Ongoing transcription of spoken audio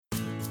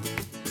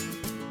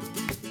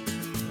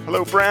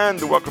Hello, friend.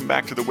 Welcome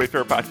back to the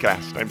Wayfarer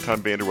Podcast. I'm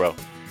Tom Vanderwell.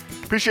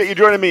 Appreciate you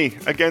joining me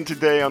again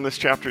today on this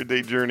chapter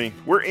day journey.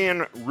 We're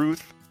in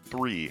Ruth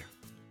 3,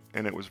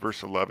 and it was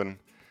verse 11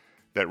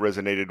 that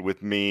resonated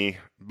with me.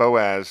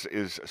 Boaz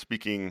is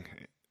speaking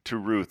to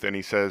Ruth, and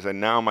he says,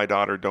 "And now, my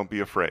daughter, don't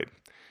be afraid.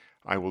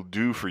 I will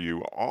do for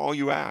you all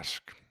you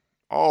ask.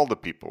 All the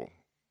people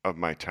of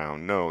my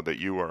town know that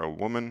you are a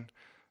woman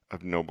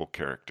of noble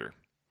character."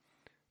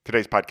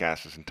 Today's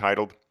podcast is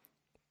entitled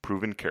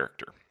Proven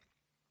Character.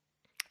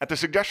 At the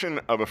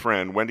suggestion of a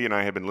friend, Wendy and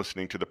I have been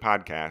listening to the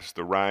podcast,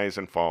 The Rise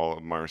and Fall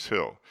of Mars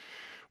Hill,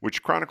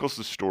 which chronicles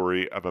the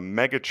story of a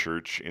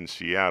megachurch in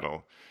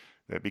Seattle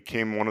that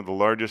became one of the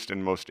largest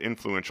and most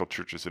influential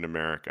churches in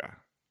America.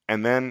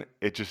 And then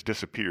it just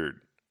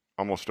disappeared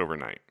almost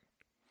overnight.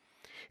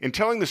 In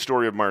telling the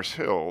story of Mars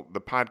Hill,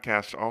 the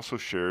podcast also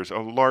shares a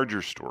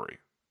larger story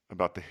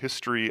about the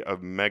history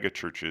of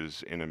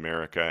megachurches in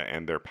America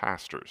and their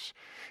pastors,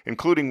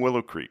 including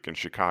Willow Creek in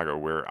Chicago,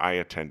 where I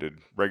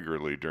attended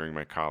regularly during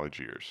my college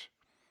years.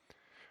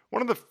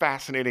 One of the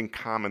fascinating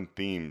common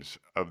themes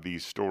of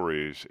these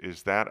stories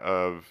is that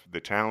of the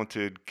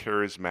talented,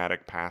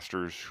 charismatic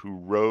pastors who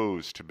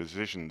rose to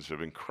positions of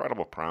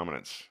incredible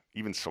prominence,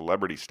 even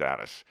celebrity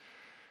status,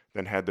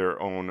 then had their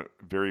own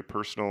very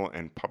personal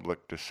and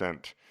public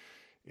descent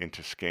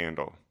into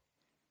scandal.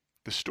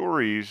 The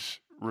stories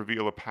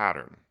reveal a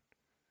pattern.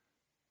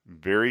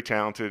 Very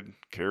talented,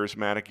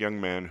 charismatic young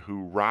men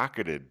who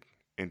rocketed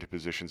into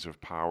positions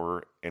of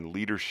power and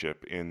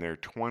leadership in their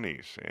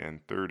 20s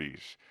and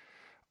 30s,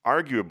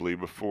 arguably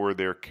before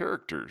their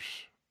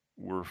characters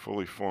were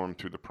fully formed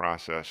through the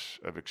process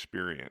of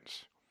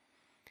experience.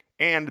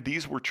 And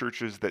these were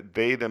churches that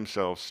they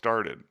themselves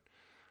started.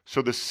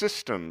 So the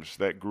systems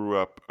that grew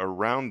up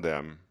around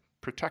them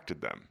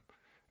protected them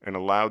and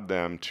allowed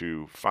them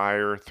to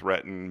fire,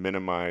 threaten,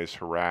 minimize,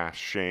 harass,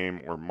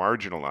 shame, or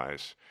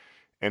marginalize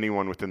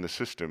anyone within the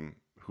system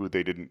who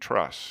they didn't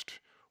trust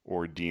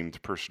or deemed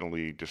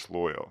personally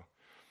disloyal.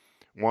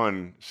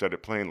 One said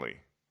it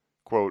plainly,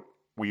 quote,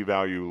 "We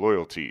value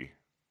loyalty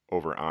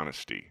over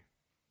honesty,"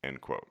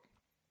 end quote.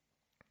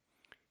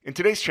 In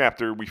today's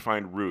chapter, we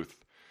find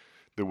Ruth,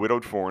 the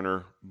widowed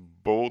foreigner,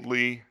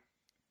 boldly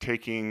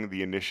taking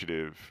the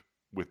initiative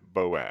with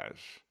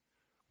Boaz.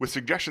 With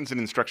suggestions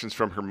and instructions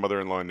from her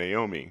mother-in-law,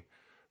 Naomi,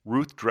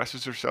 Ruth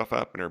dresses herself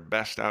up in her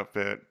best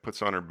outfit,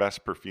 puts on her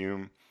best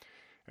perfume,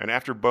 and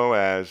after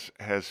Boaz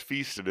has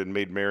feasted and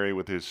made merry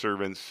with his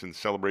servants in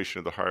celebration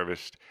of the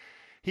harvest,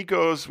 he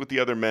goes with the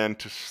other men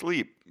to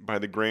sleep by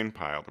the grain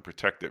pile to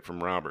protect it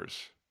from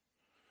robbers.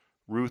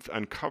 Ruth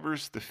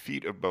uncovers the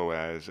feet of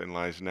Boaz and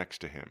lies next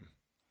to him.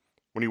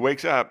 When he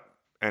wakes up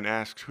and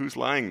asks who's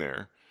lying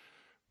there,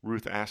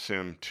 Ruth asks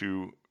him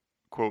to,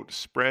 quote,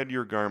 "spread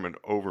your garment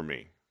over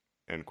me,"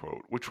 end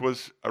quote, which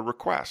was a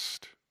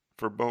request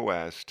for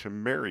Boaz to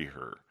marry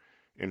her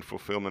in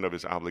fulfillment of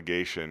his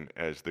obligation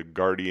as the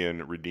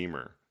guardian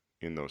redeemer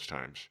in those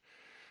times.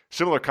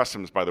 Similar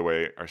customs, by the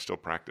way, are still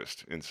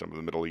practiced in some of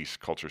the Middle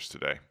East cultures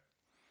today.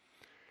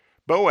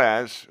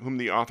 Boaz, whom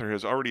the author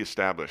has already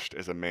established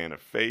as a man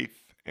of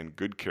faith and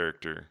good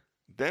character,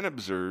 then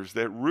observes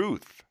that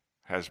Ruth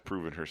has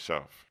proven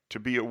herself to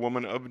be a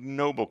woman of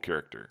noble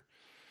character,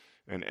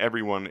 and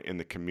everyone in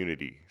the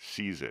community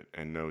sees it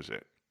and knows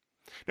it.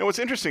 Now, what's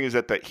interesting is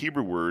that that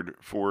Hebrew word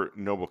for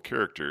noble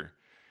character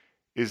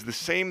is the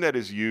same that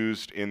is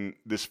used in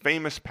this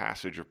famous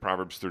passage of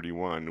Proverbs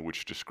 31,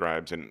 which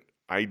describes an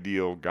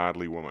ideal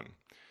godly woman.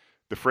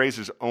 The phrase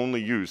is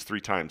only used 3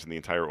 times in the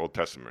entire Old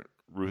Testament: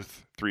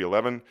 Ruth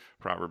 3:11,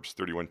 Proverbs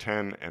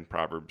 31:10, and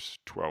Proverbs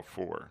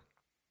 12:4.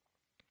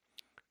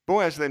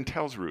 Boaz then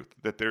tells Ruth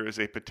that there is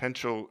a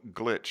potential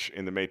glitch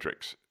in the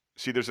matrix.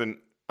 See, there's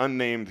an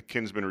unnamed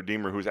kinsman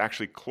redeemer who's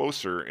actually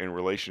closer in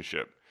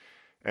relationship,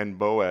 and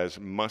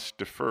Boaz must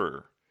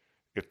defer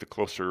if the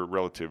closer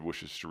relative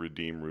wishes to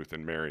redeem Ruth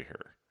and marry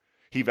her.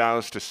 He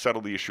vows to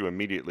settle the issue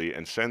immediately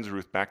and sends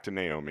Ruth back to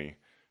Naomi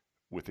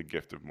with a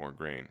gift of more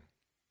grain.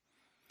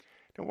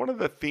 Now, one of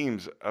the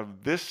themes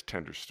of this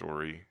tender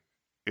story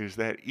is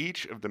that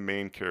each of the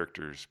main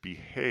characters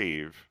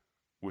behave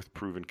with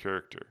proven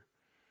character.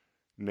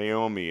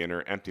 Naomi, in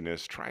her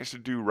emptiness, tries to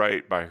do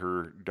right by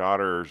her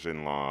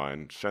daughters-in-law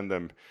and send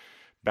them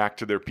back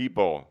to their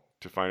people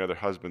to find other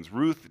husbands.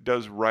 Ruth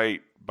does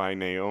right by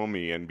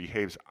Naomi and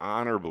behaves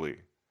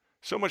honorably,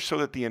 so much so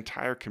that the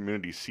entire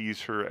community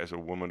sees her as a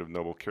woman of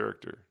noble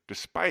character,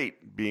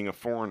 despite being a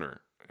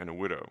foreigner and a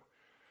widow.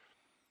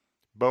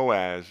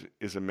 Boaz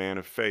is a man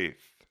of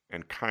faith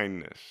and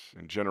kindness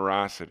and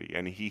generosity,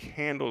 and he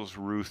handles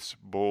Ruth's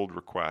bold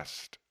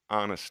request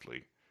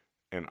honestly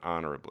and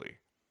honorably.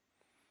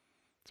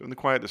 So in the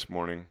quiet this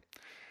morning,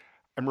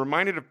 I'm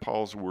reminded of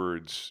Paul's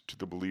words to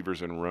the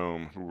believers in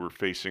Rome who were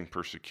facing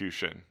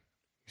persecution.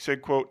 He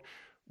said, quote,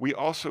 "We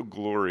also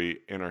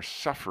glory in our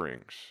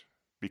sufferings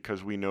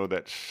because we know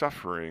that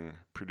suffering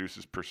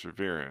produces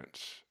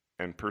perseverance,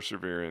 and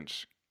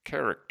perseverance,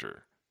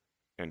 character,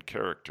 and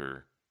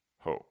character,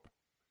 hope,"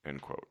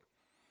 end quote.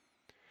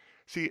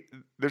 See,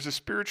 there's a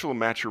spiritual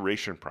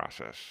maturation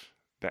process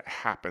that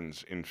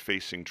happens in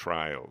facing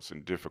trials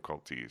and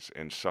difficulties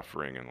and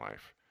suffering in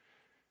life.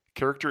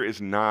 Character is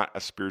not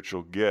a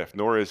spiritual gift,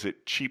 nor is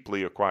it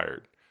cheaply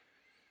acquired.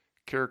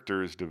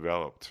 Character is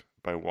developed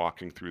by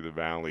walking through the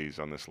valleys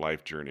on this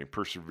life journey,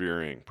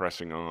 persevering,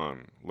 pressing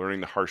on,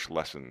 learning the harsh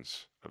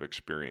lessons of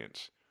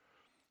experience.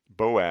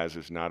 Boaz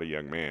is not a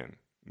young man,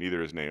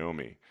 neither is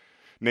Naomi.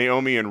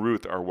 Naomi and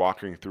Ruth are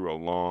walking through a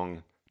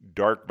long,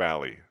 dark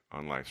valley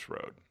on life's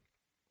road.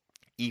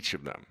 Each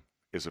of them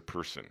is a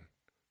person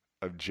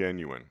of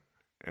genuine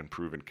and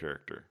proven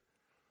character.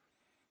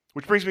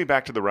 Which brings me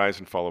back to the rise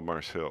and fall of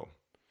Mars Hill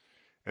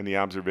and the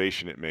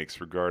observation it makes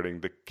regarding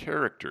the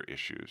character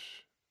issues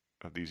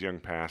of these young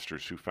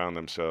pastors who found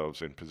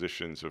themselves in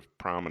positions of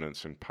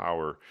prominence and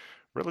power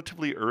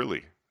relatively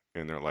early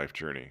in their life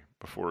journey,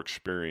 before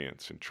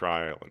experience and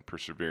trial and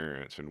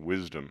perseverance and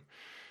wisdom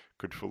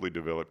could fully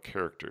develop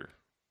character,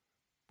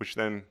 which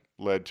then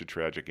led to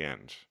tragic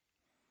ends.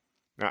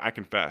 Now, I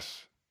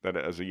confess that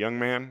as a young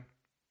man,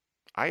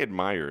 I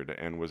admired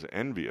and was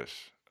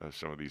envious of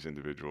some of these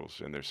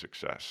individuals and their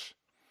success.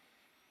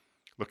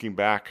 Looking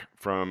back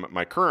from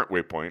my current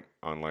waypoint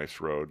on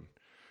life's road,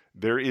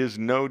 there is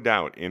no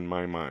doubt in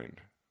my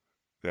mind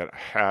that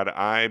had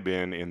I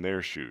been in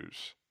their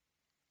shoes,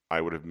 I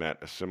would have met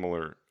a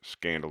similar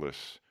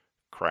scandalous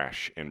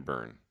crash and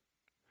burn.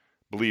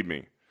 Believe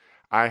me,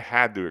 I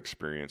had to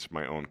experience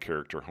my own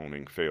character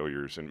honing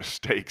failures and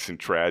mistakes and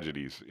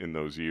tragedies in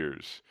those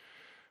years.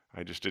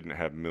 I just didn't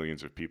have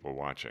millions of people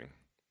watching.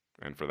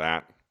 And for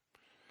that,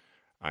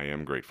 I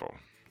am grateful.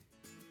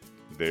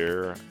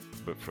 There,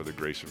 but for the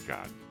grace of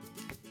God.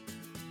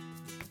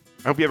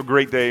 I hope you have a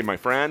great day, my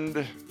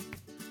friend.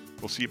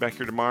 We'll see you back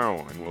here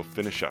tomorrow, and we'll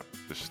finish up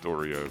this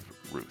story of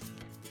Ruth.